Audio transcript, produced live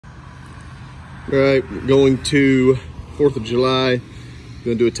All right, we're going to 4th of July.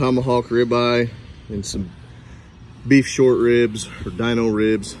 Gonna do a tomahawk ribeye and some beef short ribs or dino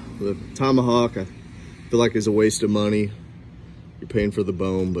ribs. The tomahawk, I feel like is a waste of money. You're paying for the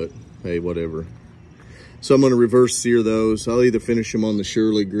bone, but hey, whatever. So I'm gonna reverse sear those. I'll either finish them on the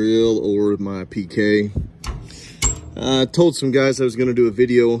Shirley grill or my PK. I told some guys I was gonna do a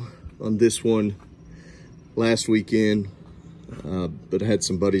video on this one last weekend, but I had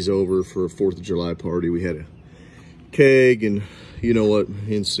some buddies over for a 4th of July party. We had a keg and you know what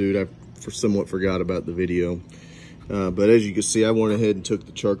ensued. I somewhat forgot about the video. But as you can see, I went ahead and took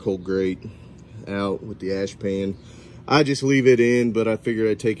the charcoal grate out with the ash pan. I just leave it in, but I figured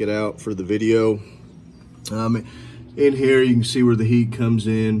I'd take it out for the video. In here, you can see where the heat comes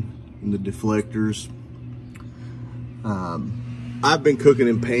in and the deflectors. I've been cooking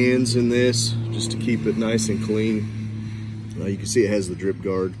in pans in this just to keep it nice and clean. You can see it has the drip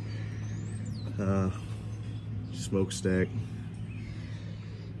guard, smokestack.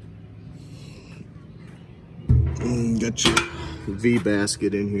 Got your V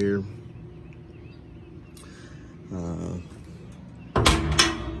basket in here.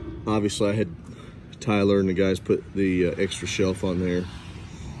 Obviously I had Tyler and the guys put the extra shelf on there.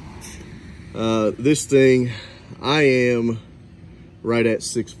 This thing, I am right at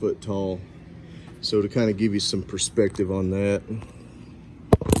 6 foot tall. So to kind of give you some perspective on that,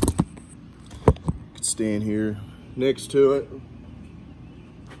 I could stand here next to it.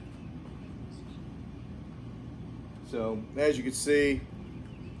 So as you can see,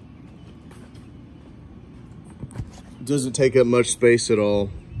 it doesn't take up much space at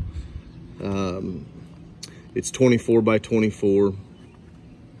all. It's 24 by 24.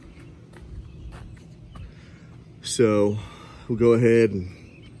 So we'll go ahead and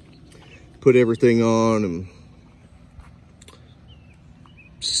put everything on and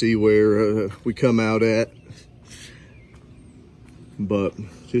see where we come out at. But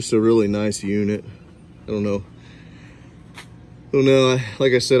just a really nice unit. I don't know,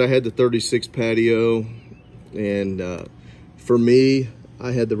 like I said, I had the 36 patio, and for me,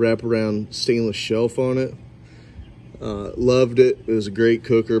 I had the wraparound stainless shelf on it. Loved it. It was a great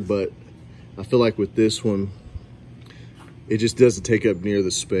cooker, but I feel like with this one, it just doesn't take up near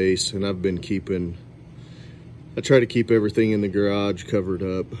the space. And I've been I try to keep everything in the garage covered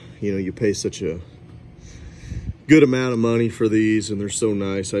up. You know, you pay such a good amount of money for these, and they're so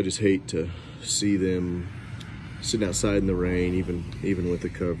nice. I just hate to see them sitting outside in the rain, even with the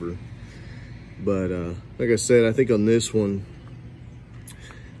cover. But like I said, I think on this one,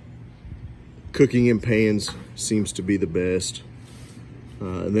 cooking in pans seems to be the best.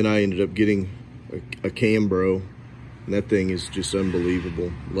 And then I ended up getting a Cambro, and that thing is just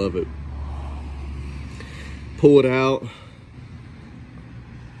unbelievable. Love it. Pull it out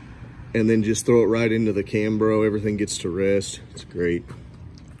and then just throw it right into the Cambro. Everything gets to rest. It's great.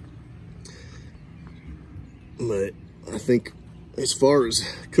 But I think as far as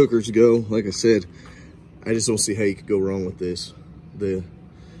cookers go, like I said, I just don't see how you could go wrong with this. The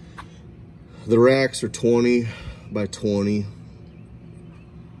racks are 20 by 20.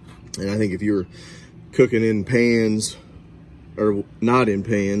 And I think if you're cooking in pans or not in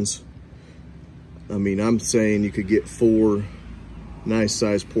pans, I mean, I'm saying you could get 4 nice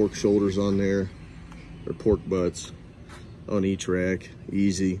sized pork shoulders on there, or pork butts on each rack,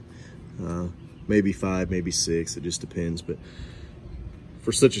 easy. Maybe 5, maybe 6, it just depends. But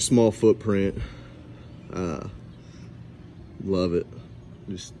for such a small footprint, love it.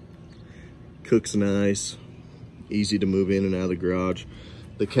 Just cooks nice, easy to move in and out of the garage.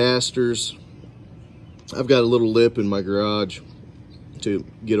 The casters, I've got a little lip in my garage to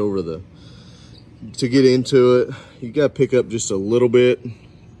get into it. You got to pick up just a little bit,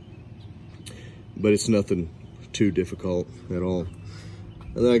 but it's nothing too difficult at all.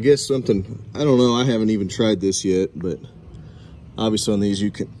 And then I guess something, I don't know, I haven't even tried this yet, but obviously on these you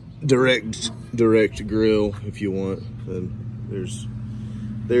can direct grill if you want. And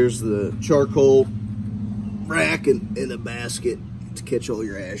there's the charcoal rack and a basket to catch all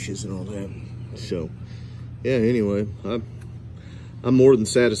your ashes and all that. So yeah, anyway, I'm more than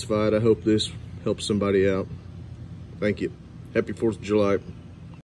satisfied. I hope this helps somebody out. Thank you. Happy 4th of July.